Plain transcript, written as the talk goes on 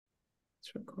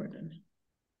It's recording.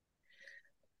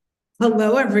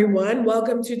 Hello, everyone.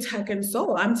 Welcome to Tech and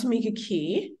Soul. I'm Tamika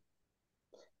Key,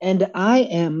 And I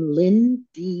am Lynn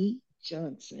D.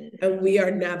 Johnson. and we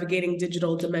are navigating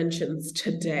digital dimensions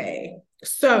today.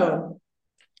 So,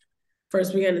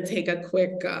 first, we're going to take a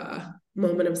quick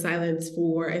moment of silence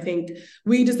for, I think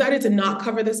we decided to not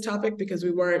cover this topic because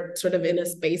we weren't sort of in a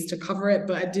space to cover it,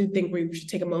 but I do think we should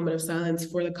take a moment of silence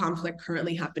for the conflict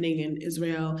currently happening in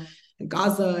Israel and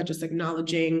Gaza, just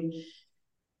acknowledging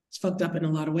it's fucked up in a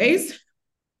lot of ways.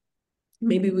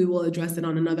 Maybe we will address it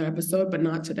on another episode, but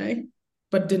not today.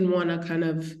 But didn't want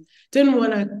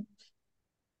to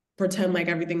pretend like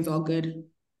everything's all good.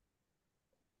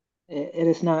 It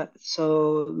is not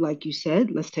so, like you said,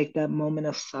 let's take that moment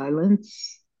of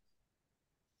silence.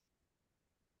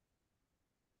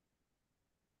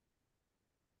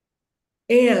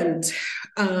 And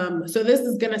so this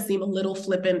is going to seem a little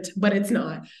flippant, but it's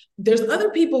not. There's other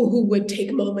people who would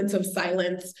take moments of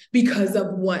silence because of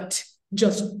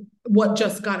just what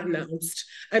just got announced,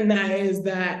 and that is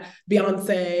that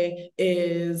Beyonce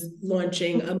is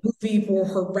launching a movie for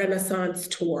her Renaissance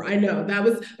tour. I know that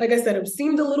was, like I said, it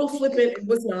seemed a little flippant. It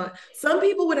was not. Some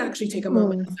people would actually take a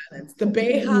moment Oh, of silence. The what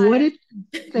Beyhive,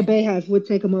 did the Beyhive would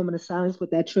take a moment of silence, but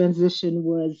that transition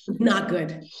was not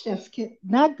good. chef's kiss.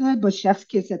 Not good, but chef's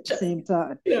kiss at the Just, same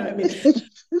time. you know what I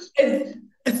mean?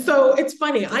 So it's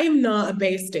funny. I am not a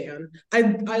Bey stan. I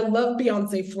love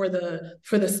Beyonce for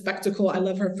the spectacle. I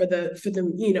love her for the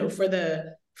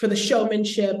for the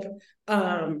showmanship.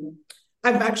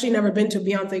 I've actually never been to a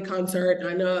Beyonce concert.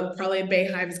 I know probably a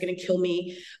Beyhive is going to kill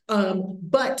me.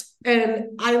 But and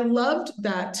I loved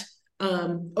that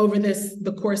over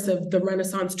the course of the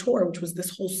Renaissance tour, which was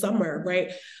this whole summer,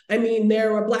 right? I mean,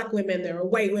 there were Black women, there were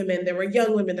white women, there were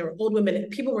young women, there were old women,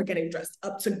 and people were getting dressed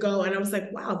up to go. And I was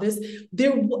like, wow,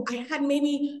 I had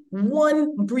maybe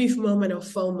one brief moment of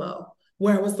FOMO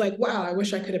where I was like, wow, I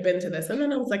wish I could have been to this. And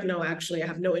then I was like, no, actually, I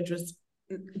have no interest.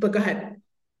 But go ahead.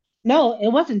 No, it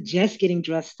wasn't just getting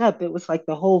dressed up. It was like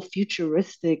the whole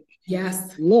futuristic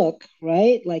Yes. look,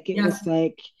 right? Like it Yes. was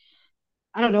like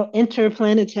I don't know,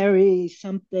 interplanetary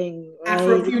something, right?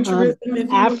 Afrofuturism, if you will.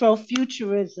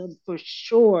 Afrofuturism for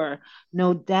sure,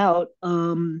 no doubt.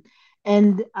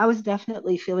 And I was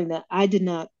definitely feeling that. I did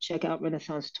not check out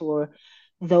Renaissance Tour.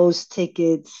 Those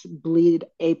tickets bleed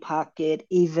a pocket,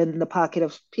 even the pocket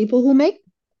of people who make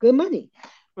good money,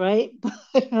 right? But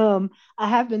I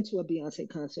have been to a Beyonce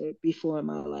concert before in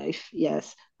my life.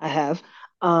 Yes, I have.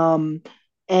 Um,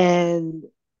 and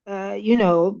you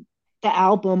know, the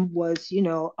album was,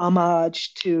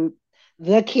 homage to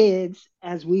the kids,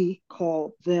 as we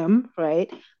call them,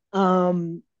 right?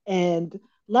 And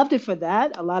loved it for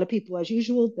that. A lot of people, as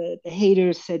usual, the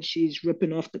haters said she's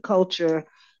ripping off the culture.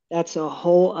 That's a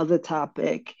whole other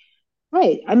topic.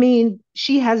 Right. I mean,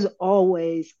 she has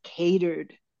always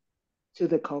catered to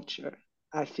the culture,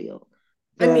 I feel.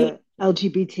 I mean, The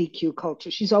LGBTQ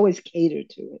culture. She's always catered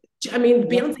to it. Yep.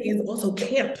 Beyonce is also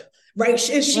camp, right?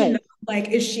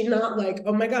 Right. Is she not like,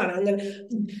 oh my God, I'm gonna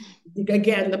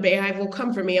again, the Beyhive will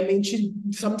come for me. I mean, she's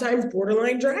sometimes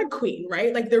borderline drag queen,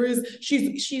 right? Like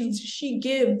she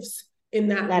gives in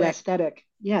that That way. aesthetic.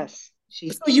 Yes. So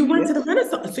you went to the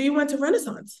Renaissance. So you went to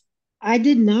Renaissance. I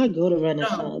did not go to No,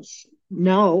 Renaissance.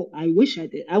 No, I wish I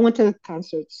did. I went to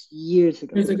concerts years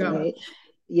years ago, ago. right?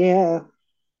 Yeah.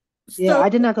 Yeah, So I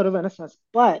did not go to Renaissance,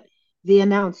 but the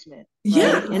announcement,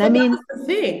 yeah, right? so And I that mean, was the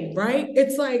thing, right?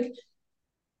 It's like,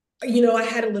 I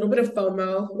had a little bit of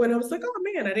FOMO when I was like, oh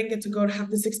man, I didn't get to go to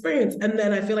have this experience. And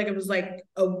then I feel like it was like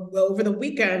over the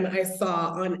weekend, I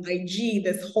saw on IG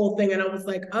this whole thing, and I was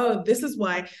like, oh, this is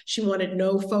why she wanted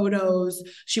no photos.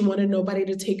 She wanted nobody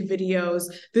to take videos.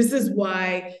 This is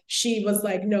why she was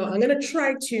like, no, I'm going to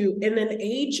try to, in an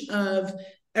age of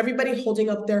everybody holding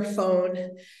up their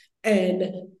phone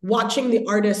and watching the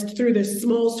artist through this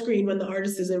small screen when the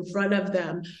artist is in front of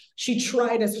them, she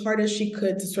tried as hard as she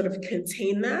could to sort of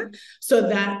contain that so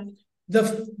that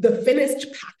the finished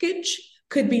package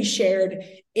could be shared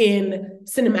in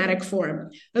cinematic form.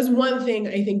 That's one thing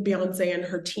I think Beyonce and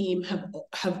her team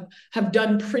have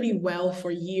done pretty well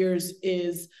for years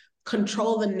is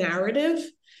control the narrative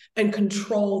and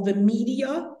control the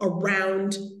media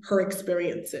around her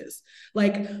experiences.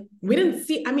 Like we didn't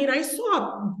see, I mean, I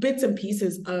saw bits and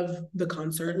pieces of the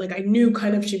concert. Like I knew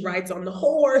kind of she rides on the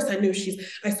horse.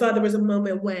 I saw there was a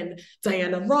moment when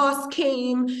Diana Ross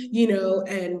came,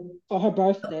 and for her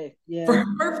birthday, for yeah. her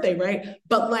birthday, right?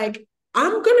 But like,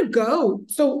 I'm gonna go.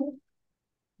 So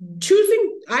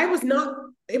I was not,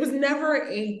 it was never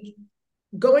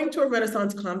going to a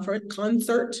Renaissance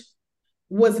concert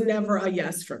was never a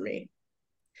yes for me.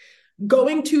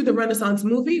 Going to the Renaissance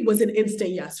movie was an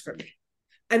instant yes for me.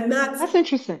 And that's That's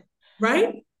interesting.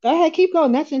 right. Go ahead, keep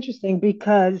going. That's interesting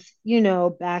because,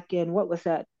 back in what was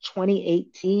that,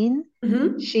 2018,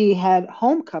 Mm-hmm. she had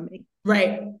Homecoming,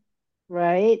 Right.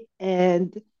 right?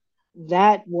 And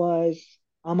that was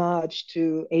homage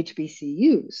to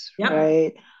HBCUs, Yep.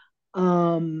 right?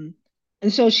 Um,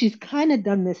 and so she's kind of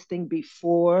done this thing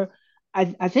before.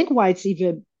 I think why it's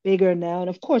even bigger now, and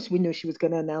of course we knew she was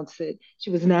going to announce it. She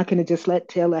was not going to just let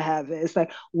Taylor have it. It's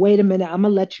like, wait a minute, I'm gonna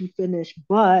let you finish,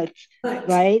 but But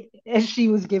right, as she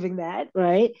was giving that,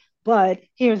 right? But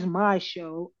here's my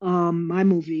show, my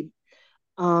movie.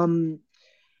 Um,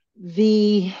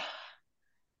 the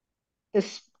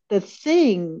the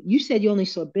thing you said you only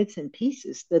saw bits and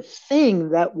pieces. The thing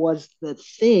that was the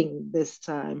thing this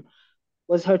time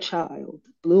was her child,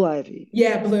 Blue Ivy.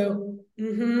 yeah, Blue.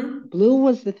 Mm-hmm. Blue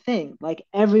was the thing. Like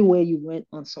everywhere you went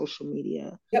on social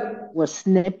media Yep. were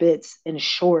snippets and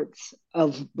shorts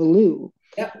of Blue.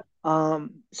 Yep.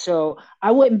 So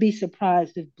I wouldn't be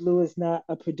surprised if Blue is not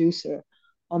a producer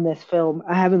on this film.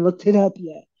 I haven't looked it up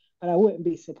yet, but I wouldn't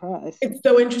be surprised. It's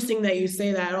so interesting that you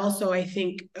say that. Also, I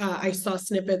think I saw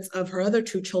snippets of her other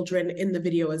two children in the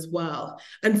video as well.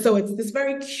 And so it's this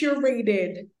very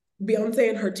curated, Beyonce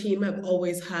and her team have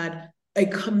always had a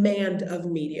command of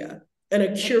media and a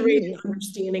curated Agreed.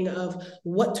 understanding of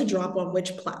what to drop on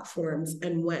which platforms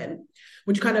and when,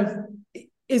 which kind of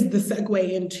is the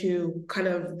segue into kind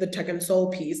of the tech and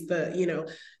soul piece.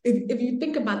 If you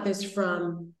think about this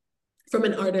from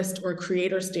an artist or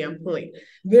creator standpoint,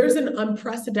 there's an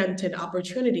unprecedented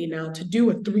opportunity now to do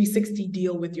a 360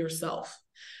 deal with yourself.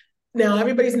 Now,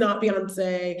 everybody's not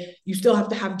Beyonce. You still have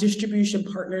to have distribution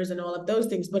partners and all of those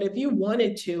things. But if you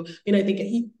wanted to, and I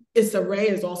think Issa Rae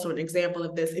is also an example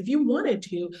of this. If you wanted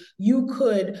to, you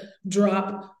could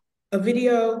drop a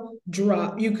video,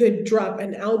 you could drop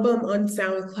an album on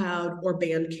SoundCloud or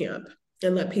Bandcamp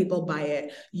and let people buy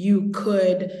it. You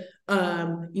could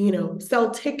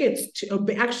sell tickets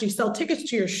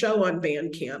to your show on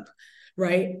Bandcamp,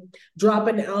 right? Drop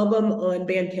an album on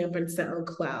Bandcamp and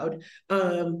SoundCloud.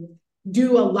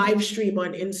 Do a live stream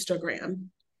on Instagram,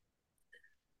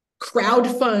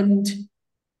 crowdfund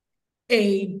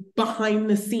a behind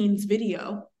the scenes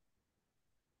video,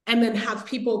 and then have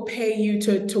people pay you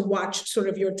to watch sort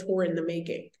of your tour in the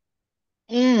making.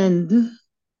 And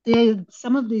there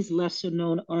some of these lesser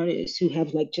known artists who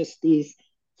have like just these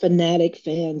fanatic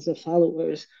fans or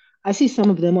followers. I see some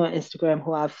of them on Instagram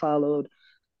who I've followed.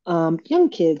 Young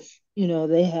kids,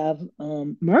 they have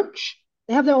merch.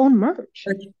 They have their own merch,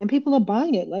 and people are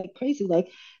buying it like crazy. Like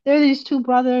there are these two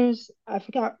brothers. I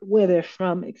forgot where they're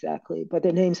from exactly, but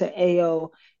their names are Ao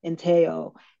and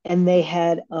Teo, and they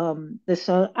had the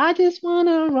song "I Just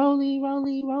Wanna Rolly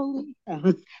Rolly Rolly."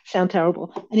 Sound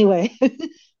terrible. Anyway,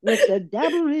 with the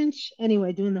dabber inch.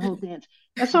 Anyway, doing the whole dance.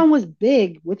 That song was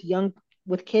big with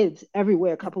kids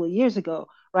everywhere a couple of years ago,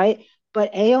 right?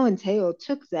 But Ao and Teo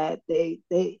took that. They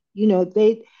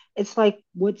it's like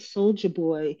what Soldier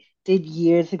Boy did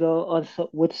years ago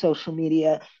with social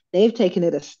media. They've taken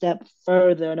it a step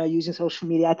further and are using social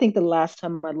media. I think the last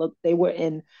time I looked, they were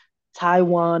in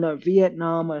Taiwan or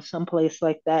Vietnam or someplace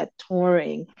like that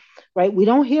touring, right? We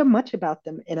don't hear much about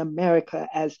them in America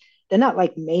as they're not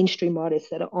like mainstream artists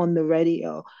that are on the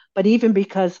radio, but even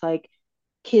because like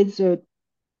kids are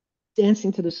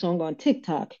dancing to the song on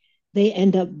TikTok, they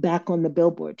end up back on the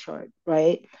Billboard chart,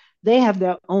 right? They have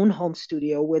their own home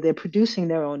studio where they're producing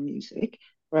their own music,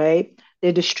 right?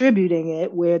 They're distributing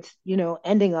it where it's,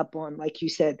 ending up on, like you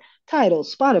said, Tidal,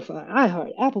 Spotify,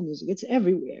 iHeart, Apple Music, it's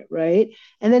everywhere, right?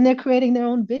 And then they're creating their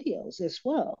own videos as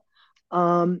well.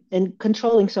 And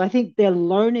controlling. So I think they're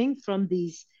learning from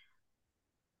these.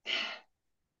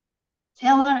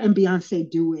 Taylor and Beyonce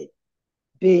do it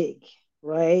big,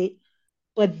 right?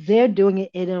 But they're doing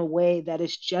it in a way that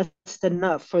is just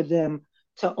enough for them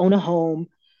to own a home,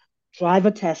 drive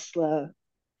a Tesla,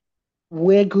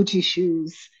 wear Gucci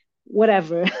shoes,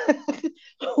 whatever,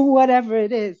 whatever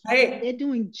it is. Right. They're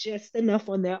doing just enough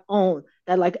on their own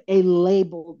that like a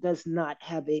label does not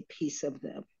have a piece of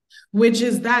them.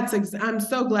 I'm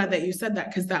so glad that you said that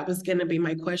because that was going to be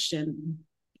my question.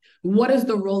 What is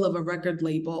the role of a record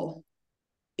label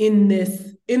in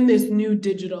this new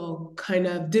digital kind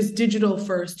of this digital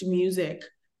first music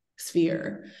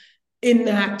sphere, in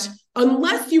that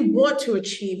unless you want to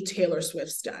achieve Taylor Swift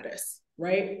status,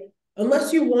 right?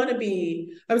 Unless you want to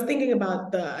be, I was thinking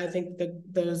about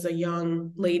there's a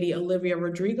young lady, Olivia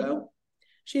Rodrigo.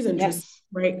 She's interesting, Yes.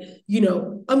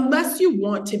 right? Unless you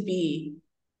want to be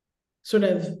sort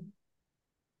of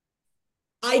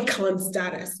icon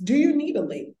status, do you need a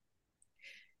label?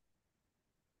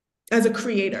 as a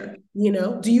creator,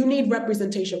 do you need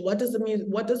representation? What does the music,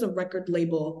 what does a record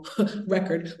label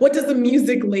what does the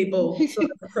music label sort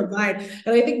of provide?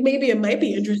 And I think maybe it might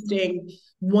be interesting,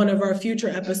 one of our future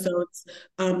episodes,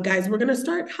 guys, we're going to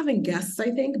start having guests,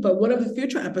 I think, but one of the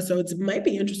future episodes might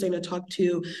be interesting to talk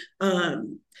to.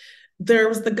 There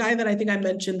was the guy that I think I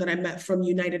mentioned that I met from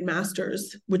United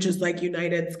Masters, which is like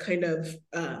United's kind of,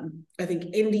 I think,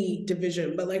 indie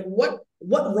division. But like, what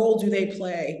role do they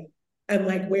play, and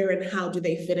like where and how do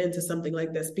they fit into something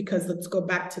like this? Because let's go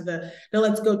back to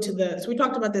so we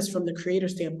talked about this from the creator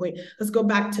standpoint. Let's go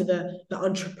back to the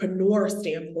entrepreneur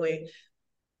standpoint.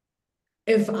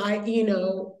 If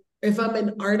if I'm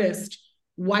an artist,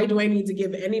 why do I need to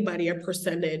give anybody a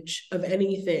percentage of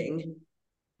anything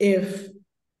if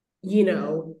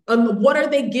what are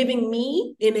they giving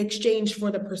me in exchange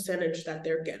for the percentage that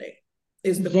they're getting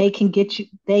is the They question. can get you,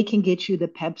 they can get you the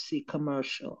Pepsi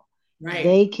commercial. Right.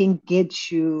 They can get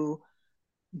you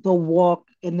the walk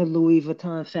in the Louis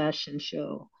Vuitton fashion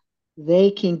show.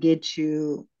 They can get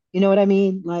you, you know what I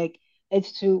mean? Like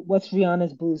it's to what's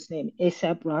Rihanna's boo's name?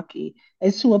 ASAP Rocky.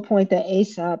 It's to a point that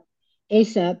ASAP, I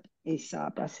said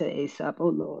ASAP, oh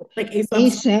Lord. Like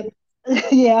Aesop's. ASAP,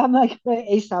 yeah, I'm like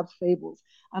ASAP's fables.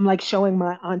 I'm like showing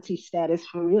my auntie status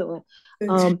for real.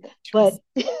 But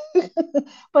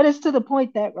but it's to the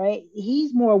point that right,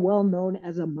 he's more well known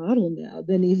as a model now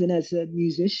than even as a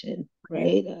musician,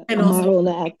 Right. right? And A also model and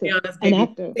an actor, Rihanna's an baby.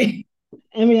 actor,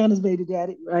 and Rihanna's baby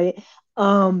daddy, right?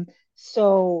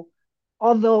 So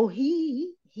although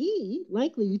he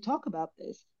likely you talk about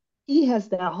this, he has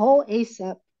that whole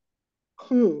ASAP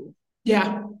crew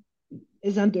Yeah.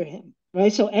 is under him,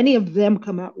 right? So any of them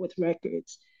come out with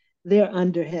records, they're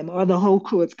under him or the whole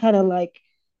crew. It's kind of like,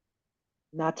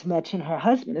 not to mention her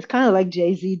husband. It's kind of like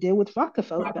Jay-Z did with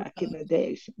Rockefeller back in the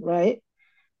days, right?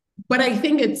 But I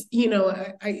think it's,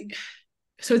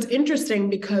 so it's interesting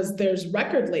because there's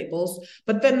record labels,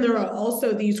 but then there are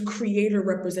also these creator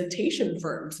representation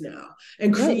firms now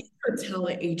and Right. creator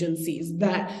talent agencies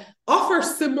that offer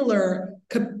similar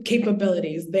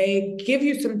capabilities. They give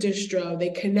you some distro, they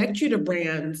connect you to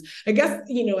brands. I guess,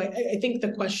 I think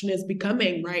the question is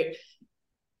becoming, right?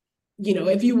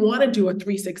 If you want to do a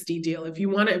 360 deal, if you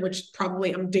want to, which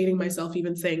probably I'm dating myself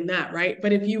even saying that, right?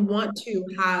 But if you want to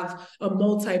have a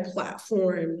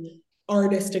multi-platform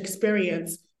artist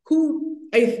experience,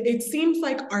 it seems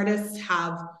like artists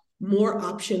have more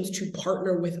options to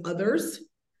partner with others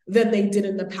than they did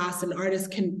in the past, and artists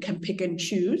can pick and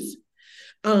choose.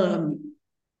 But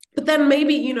then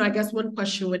maybe, I guess one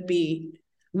question would be,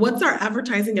 what's our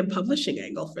advertising and publishing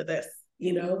angle for this?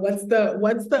 What's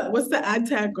the ad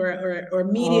tech or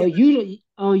media?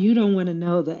 You don't want to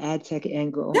know the ad tech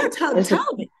angle. Yeah, tell It's a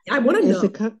tell me. I want to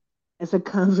it's know. a it's a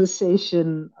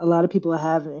conversation a lot of people are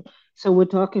having. So we're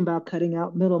talking about cutting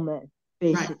out middlemen,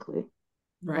 Right, basically,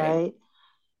 right. right?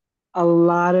 A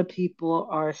lot of people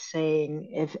are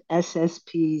saying if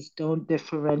SSPs don't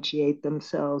differentiate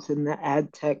themselves in the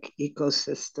ad tech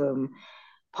ecosystem,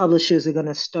 publishers are going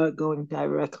to start going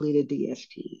directly to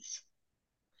DSPs.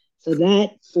 So that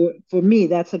for me,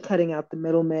 that's a cutting out the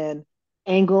middleman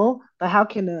angle. But how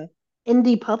can a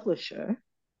indie publisher,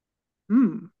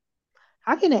 hmm,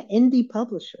 how can an indie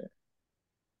publisher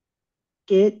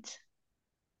get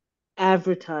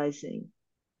advertising,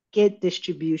 get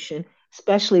distribution,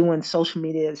 especially when social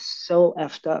media is so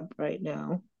effed up right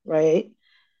now, right?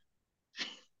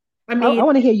 I I mean,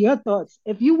 want to hear your thoughts.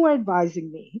 If you were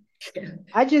advising me,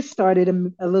 I just started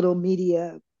a little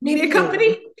media media thing,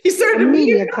 company. You a started a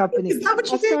media media company. Is company. that what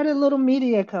I you did? started a little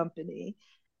media company,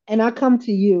 and I come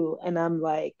to you and I'm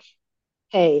like,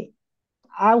 hey,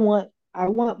 I want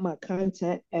my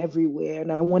content everywhere,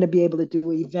 and I want to be able to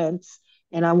do events,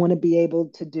 and I want to be able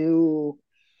to do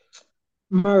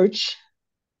merch.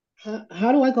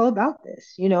 How do I go about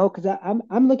this? Because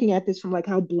I'm looking at this from like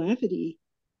how Blavity.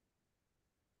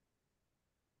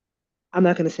 I'm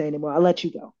not going to say anymore. I'll let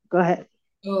you go. Go ahead.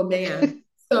 Oh man.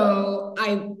 So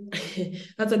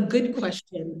that's a good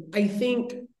question. I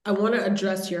think I want to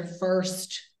address your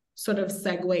first sort of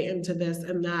segue into this,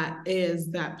 and that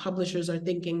is that publishers are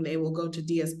thinking they will go to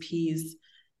DSPs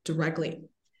directly.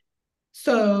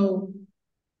 So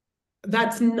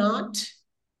that's not,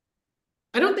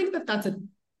 I don't think that that's a,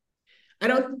 I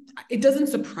don't, it doesn't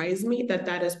surprise me that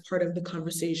that is part of the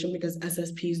conversation because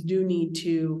SSPs do need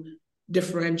to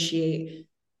differentiate.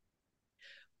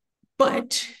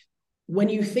 But when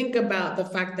you think about the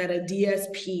fact that a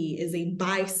DSP is a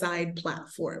buy side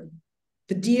platform,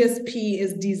 the DSP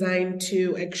is designed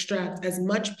to extract as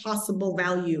much possible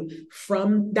value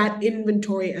from that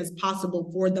inventory as possible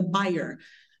for the buyer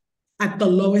at the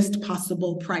lowest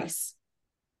possible price.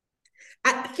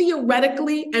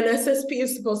 Theoretically, an SSP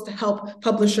is supposed to help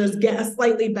publishers get a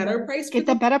slightly better price for Get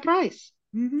the them. better price.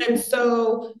 Mm-hmm.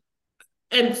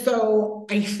 And so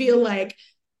I feel like,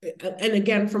 and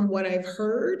again, from what I've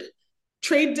heard,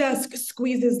 Trade Desk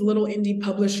squeezes little indie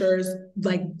publishers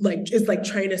is like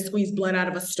trying to squeeze blood out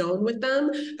of a stone with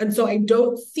them. And so I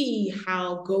don't see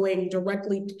how going to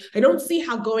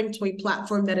a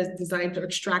platform that is designed to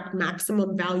extract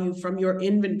maximum value from your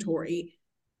inventory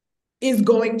is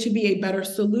going to be a better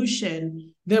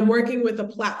solution than working with a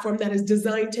platform that is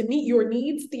designed to meet your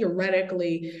needs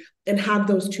theoretically and have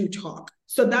those two talk.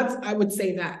 So I would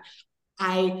say that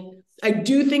I I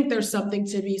do think there's something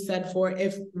to be said for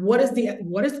if what have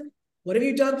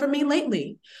you done for me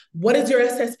lately? What is your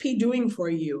SSP doing for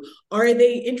you? Are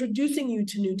they introducing you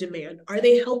to new demand? Are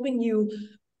they helping you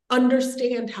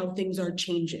understand how things are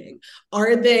changing?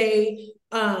 Are they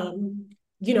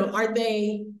you know, are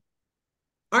they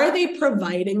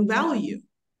providing value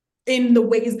in the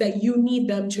ways that you need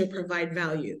them to provide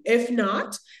value? If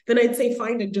not, then I'd say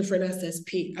find a different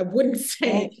SSP. I wouldn't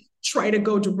say try to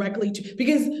go directly to,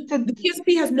 because the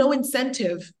DSP has no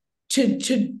incentive to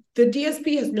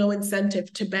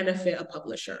benefit a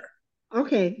publisher.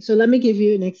 Okay, so let me give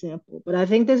you an example, but I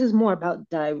think this is more about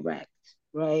direct,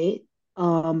 right?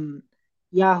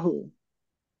 Yahoo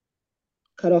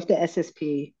cut off the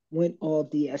SSP, went all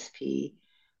DSP.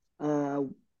 Uh,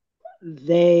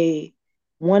 they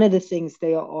One of the things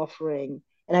they are offering,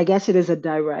 and I guess it is a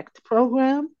direct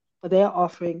program, but they are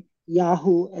offering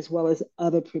Yahoo as well as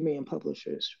other premium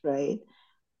publishers, right?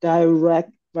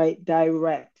 Direct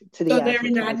to the So they're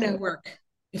an ad advertiser. network.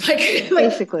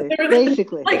 Basically.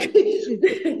 Like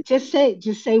Just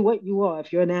say what you are.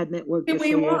 If you're an ad network, just we say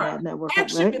you're an are. ad network, I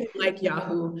actually right? really like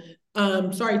Yahoo.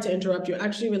 Sorry to interrupt you. I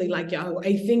actually really like Yahoo.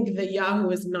 I think that Yahoo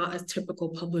is not a typical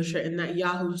publisher in that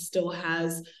Yahoo still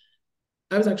has.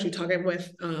 I was actually talking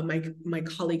with my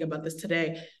colleague about this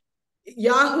today.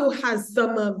 Yahoo has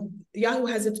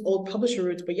its old publisher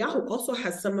roots, but Yahoo also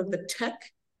has some of the tech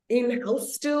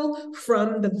in-house still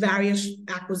from the various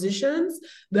acquisitions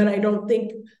that I don't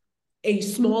think a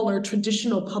smaller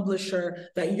traditional publisher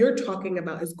that you're talking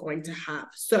about is going to have.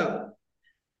 So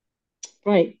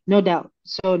Right, no doubt.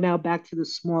 So now back to the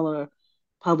smaller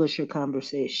publisher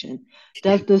conversation.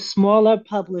 Does the smaller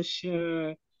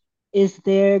publisher, is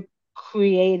their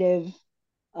creative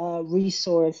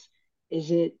resource, is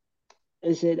it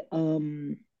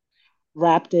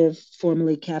Raptive,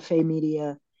 formerly Cafe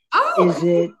Media? Is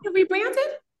it rebranded?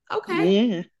 Okay.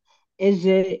 Yeah. Is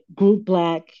it Group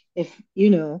Black? If you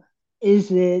know, is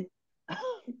it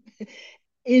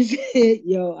is it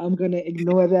I'm gonna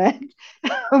ignore that.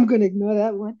 I'm gonna ignore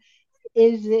that one.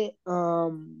 Is it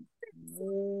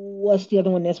what's the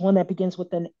other one? There's one that begins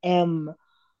with an M.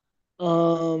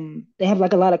 They have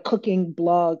like a lot of cooking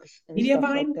blogs and stuff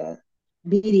like Mediavine? that.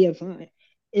 Mediavine.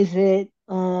 Is it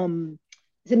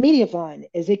Mediavine?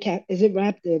 Is it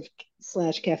Raptive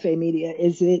slash Cafe Media?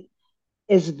 Is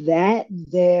that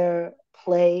their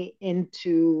play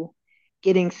into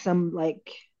getting some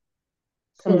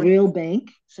Coin. real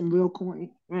bank, some real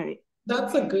coin? Right.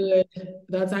 That's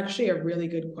actually a really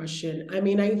good question. I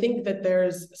mean, I think that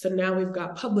so now we've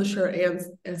got publisher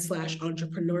and slash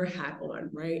entrepreneur hat on,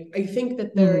 right? Mm-hmm.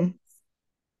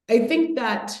 I think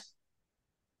that,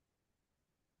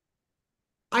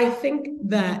 I think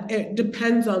that it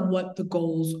depends on what the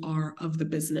goals are of the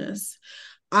business.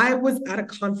 I was at a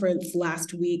conference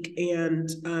last week and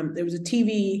there was a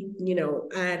TV,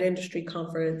 ad industry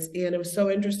conference. And it was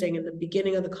so interesting. In the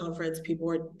beginning of the conference, people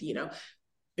were,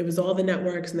 it was all the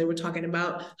networks and they were talking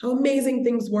about how amazing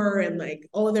things were and like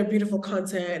all of their beautiful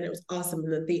content. And it was awesome.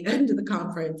 And at the end of the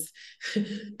conference,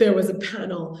 there was a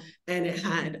panel and it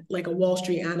had like a Wall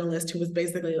Street analyst who was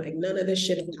basically like, none of this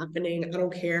shit is happening. I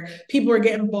don't care. People are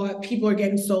getting bought. People are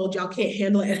getting sold. Y'all can't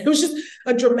handle it. And it was just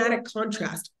a dramatic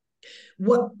contrast.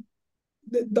 What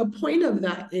the point of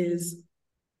that is,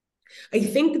 I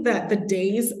think that the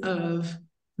days of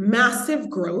massive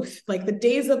growth, like the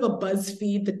days of a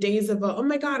BuzzFeed, the days of oh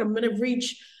my God, I'm going to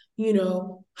reach,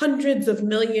 hundreds of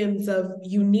millions of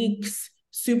uniques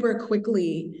super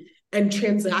quickly and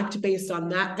transact based on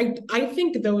that. I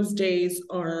think those days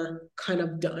are kind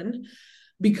of done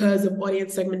because of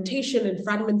audience segmentation and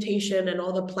fragmentation and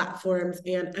all the platforms.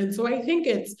 And so I think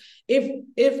it's,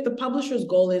 if the publisher's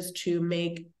goal is to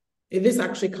make, this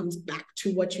actually comes back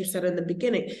to what you said in the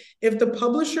beginning. If the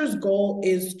publisher's goal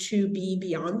is to be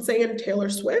Beyonce and Taylor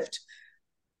Swift,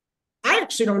 I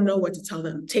actually don't know what to tell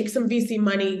them. Take some VC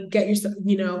money, get yourself,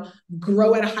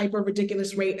 grow at a hyper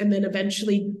ridiculous rate, and then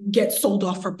eventually get sold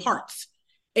off for parts,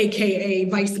 aka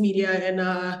Vice Media and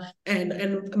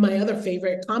my other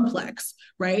favorite, Complex,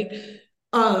 right?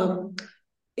 Um,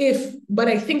 but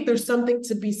I think there's something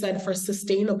to be said for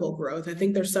sustainable growth. I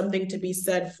think there's something to be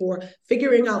said for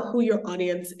figuring out who your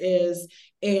audience is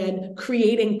and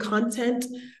creating content,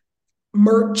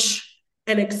 merch,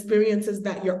 and experiences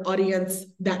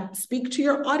that speak to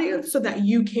your audience so that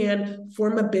you can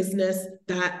form a business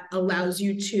that allows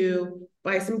you to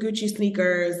buy some Gucci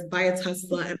sneakers, buy a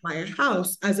Tesla, and buy a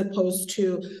house, as opposed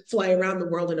to fly around the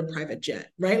world in a private jet,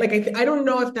 right? Like I don't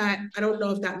know if that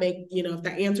if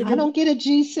that answered I your. don't get a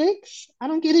G6. I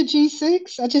don't get a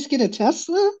G6. I just get a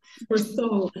Tesla. We're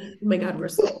so, oh my God,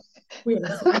 we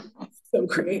are so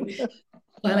great.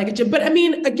 I like it. But I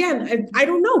mean, again, I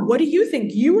don't know. What do you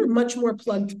think? You are much more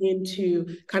plugged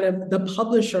into kind of the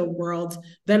publisher world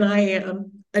than I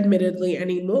am, admittedly,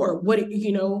 anymore. What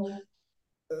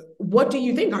do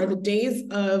you think? Are the days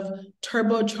of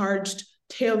turbocharged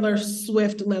Taylor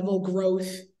Swift level growth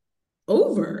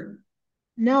over?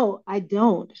 No, I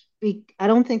don't. I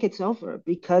don't think it's over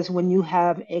because when you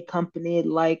have a company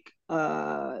like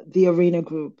the Arena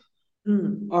Group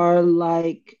Mm. or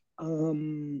like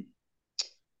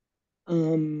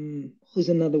who's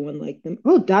another one like them?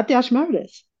 Oh, Dot Dash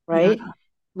Meredith, Yeah. right?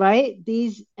 Right?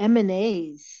 These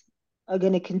M&As are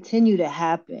going to continue to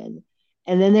happen,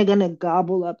 and then they're going to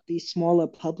gobble up these smaller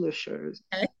publishers,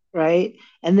 Okay. right?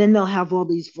 And then they'll have all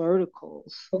these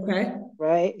verticals, Okay.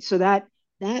 right? So that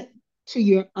to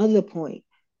your other point,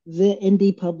 the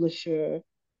indie publisher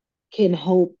can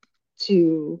hope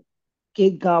to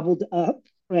get gobbled up,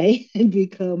 right? And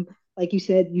become, like you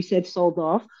said sold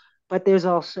off. But there's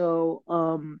also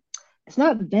it's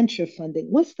not venture funding.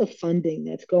 What's the funding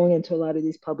that's going into a lot of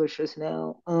these publishers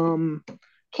now?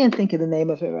 Can't think of the name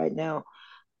of it right now.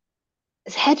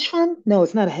 Is hedge fund? No,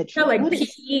 it's not a hedge Yeah, fund. like What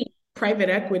is PE, private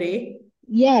equity.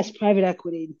 yes, private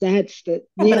equity. That's the Yeah,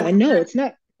 but yeah, I know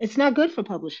it's not good for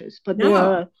publishers, but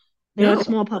no, there are no.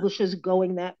 small publishers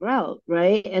going that route,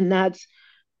 right? And that's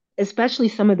especially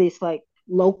some of these like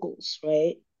locals,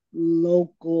 right?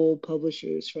 Local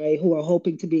publishers, right? Who are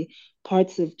hoping to be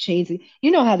parts of chains.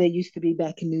 You know how they used to be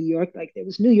back in New York? Like there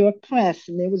was New York Press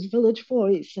and there was Village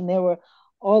Voice and there were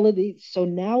all of these. So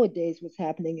nowadays, what's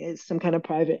happening is some kind of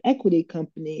private equity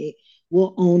company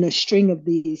will own a string of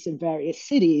these in various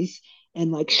cities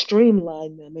and like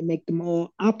streamline them and make them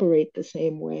all operate the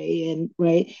same way. And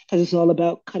right, because it's all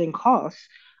about cutting costs.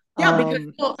 Yeah, because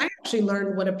Um, well, I actually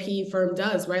learned what a PE firm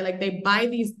does, right? Like they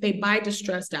buy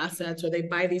distressed assets or they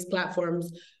buy these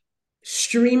platforms,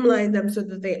 streamline them so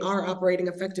that they are operating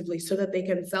effectively so that they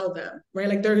can sell them, right?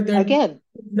 Like they're again,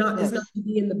 not is not yes. to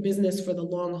be in the business for the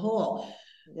long haul.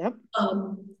 Yep.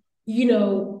 Um, you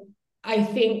know, I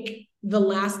think the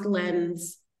last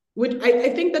lens, which I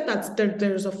think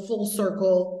there's a full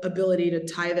circle ability to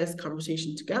tie this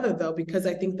conversation together though, because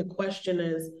I think the question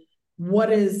is,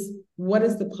 what is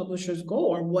the publisher's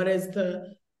goal, or what is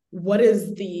the what Music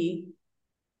is the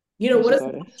artist.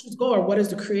 publisher's goal, or what is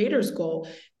the creator's goal?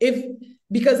 If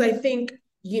Because I think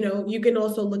you can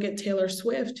also look at Taylor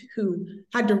Swift, who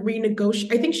had to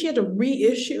renegotiate. I think she had to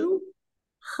reissue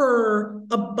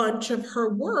a bunch of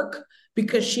her work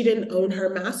because she didn't own her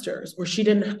masters, or she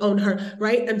didn't own her,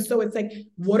 right? And so it's like,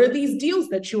 what are these deals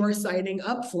that you are signing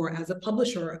up for as a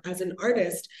publisher, as an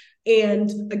artist?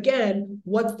 And again,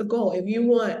 what's the goal? If you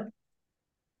want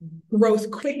growth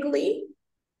quickly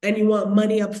and you want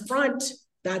money up front,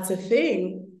 that's a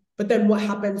thing. But then what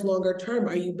happens longer term?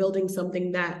 Are you building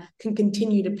something that can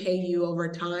continue to pay you over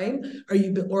time? Are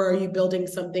you building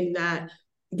something that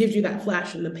gives you that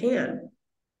flash in the pan?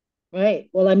 Right.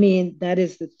 Well, I mean, that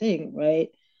is the thing, right?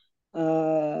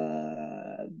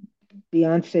 Uh,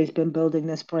 Beyonce's been building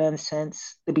this brand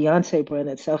since the Beyonce brand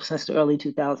itself since the early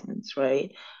 2000s,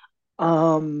 right?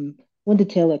 When did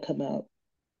Taylor come out?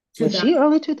 Was she 2000.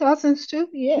 early 2000s too?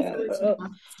 Yeah,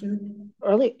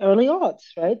 early aughts,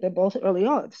 right? They're both early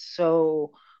aughts.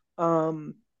 So,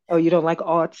 oh, you don't like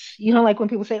aughts? You don't like when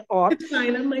people say It's aughts?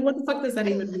 fine. I'm like, what the fuck does that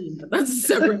even mean? But that's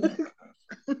separate.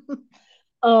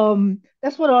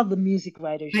 That's what all the music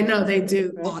writers I used know to they say,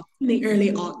 do right? aughts, the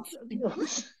early aughts. Like, what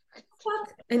the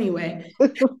fuck? Anyway,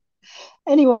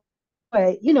 Anyway,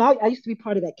 I used to be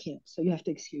part of that camp, so you have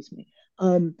to excuse me.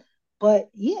 Um, but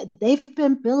yeah, they've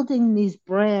been building these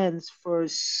brands for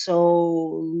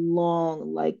so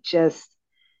long, like just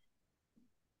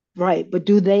right. But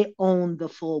do they own the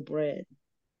full brand?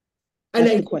 and That's I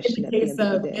the think question at the end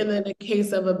of the and day. then a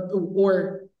case of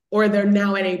or they're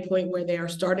now at a point where they are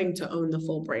starting to own the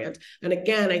full brand. And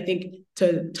again, I think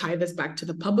to tie this back to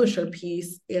the publisher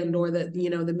piece and or the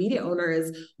media owner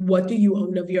is, what do you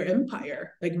own of your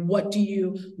empire? Like what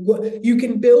you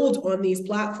can build on these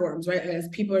platforms, right? As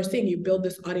people are saying, you build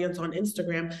this audience on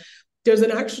Instagram. there's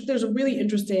a really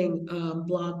interesting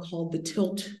blog called The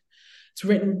Tilt. It's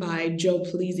written by Joe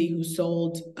Polizzi, who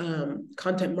sold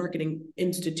Content Marketing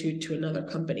Institute to another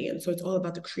company. And so it's all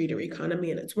about the creator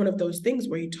economy. And it's one of those things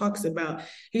where he talks about,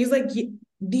 he's like,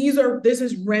 this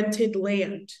is rented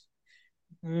land.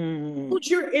 Mm. Put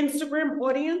your Instagram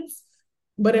audience,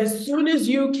 but as soon as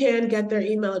you can get their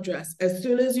email address, as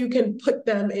soon as you can put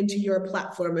them into your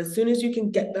platform, as soon as you can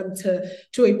get them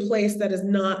to a place that is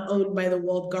not owned by the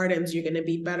walled gardens, you're going to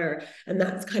be better. And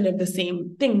that's kind of the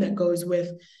same thing that goes with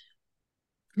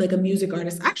like a music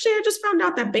artist. Actually, I just found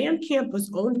out that Bandcamp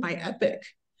was owned by Epic.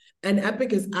 And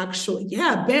Epic is actually,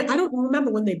 yeah, I don't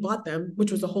remember when they bought them,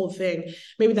 which was a whole thing.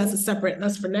 Maybe that's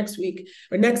for next week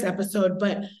or next episode.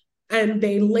 But and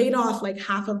they laid off like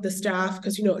half of the staff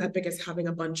because Epic is having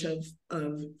a bunch of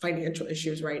financial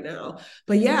issues right now.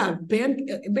 But yeah,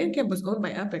 Bandcamp was owned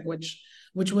by Epic, which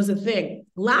was a thing.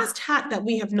 Last hat that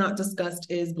we have not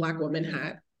discussed is Black Woman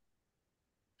Hat.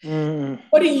 Mm.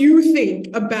 What do you think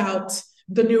about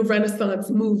the new Renaissance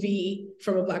movie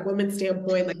from a Black woman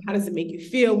standpoint? Like, how does it make you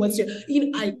feel? What's your,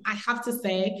 I have to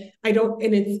say, I don't,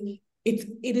 and it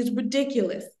is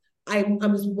ridiculous. I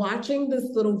was watching this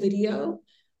little video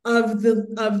of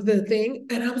the thing,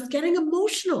 and I was getting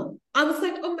emotional. I was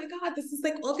like, oh my God, this is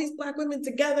like all these Black women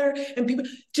together, and people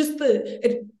just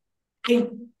I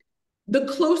the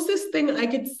closest thing I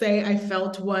could say I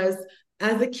felt was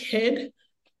as a kid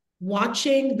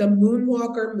watching the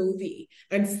Moonwalker movie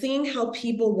and seeing how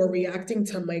people were reacting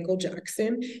to Michael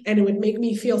Jackson, and it would make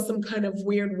me feel some kind of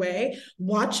weird way.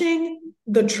 Watching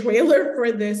the trailer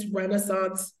for this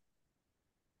Renaissance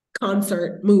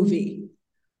concert movie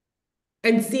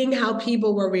and seeing how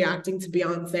people were reacting to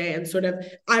Beyonce, and sort of,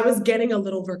 I was getting a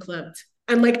little verklempt.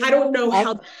 And like, I don't know I,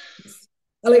 how,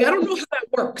 like, I don't know how that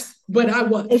works, but I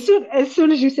was. as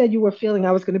soon as you said you were feeling,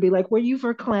 I was going to be like, were you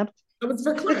verklempt? I was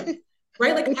verklempt,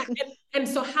 right? Like, and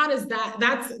so how does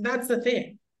that's the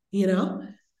thing, you know?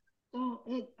 Well,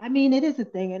 I mean, it is a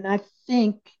thing, and I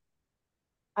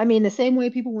mean, the same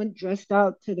way people went dressed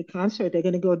out to the concert, they're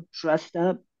gonna go dressed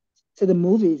up to the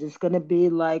movies. It's gonna be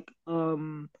like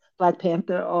Black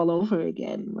Panther all over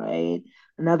again, right?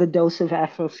 Another dose of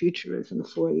Afrofuturism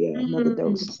for you. Another Mm.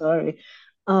 dose, sorry.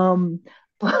 Um,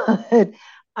 but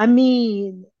I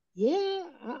mean, yeah,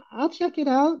 I'll check it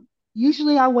out.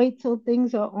 Usually I wait till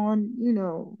things are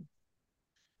on,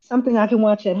 something I can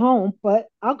watch at home, but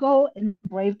I'll go and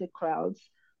brave the crowds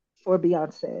for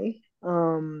Beyonce.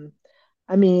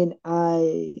 I mean,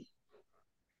 I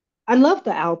love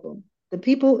the album. There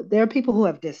are people who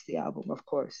have dissed the album, of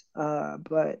course,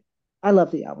 but I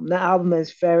love the album. The album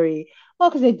is very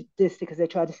well because they dissed it because they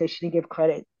tried to say she didn't give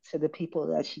credit to the people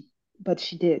but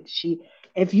she did.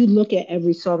 If you look at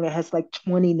every song, it has like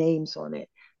 20 names on it.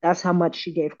 That's how much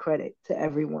she gave credit to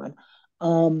everyone.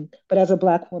 But as a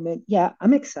Black woman, yeah,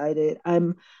 I'm excited.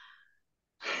 And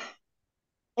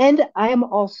I am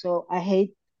also, I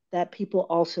hate that people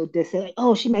also diss it. Like,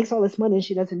 oh, she makes all this money and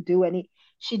she doesn't do any.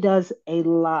 She does a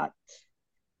lot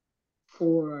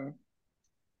for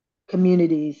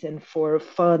communities and for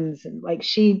funds. And like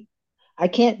I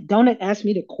can't, don't ask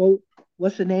me to quote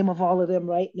what's the name of all of them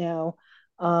right now.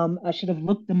 I should have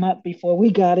looked them up before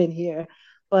we got in here.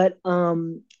 But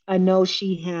I know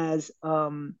she has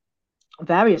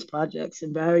various projects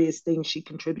and various things she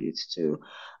contributes to.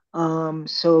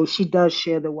 So she does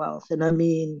share the wealth. And I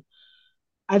mean,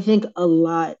 I think a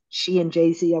lot, she and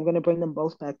Jay-Z, I'm going to bring them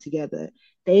both back together.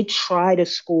 They try to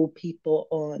school people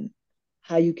on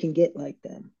how you can get like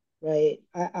them, right?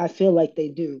 I feel like they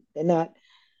do. They're not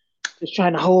just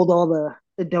trying to hold all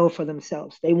the dough for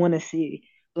themselves. They want to see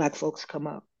Black folks come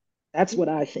up. That's what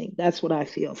I think. That's what I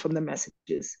feel from the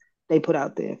messages they put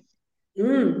out there. I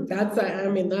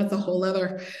mean, it's a whole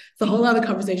other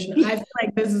conversation. I feel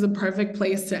like this is a perfect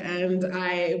place to end.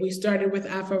 We started with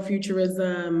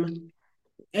Afrofuturism,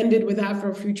 ended with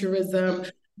Afrofuturism.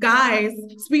 Guys,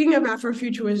 speaking of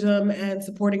Afrofuturism and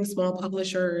supporting small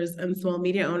publishers and small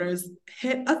media owners,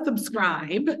 hit a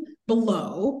subscribe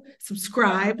below.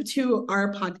 Subscribe to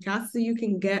our podcast so you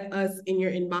can get us in your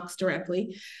inbox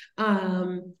directly.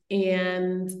 And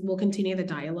we'll continue the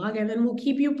dialogue, and then we'll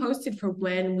keep you posted for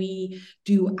when we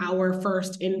do our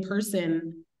first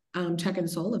in-person Tech and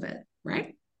Soul event,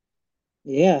 right?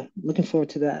 Yeah, looking forward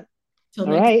to that. Till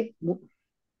All next right.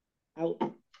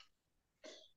 Out.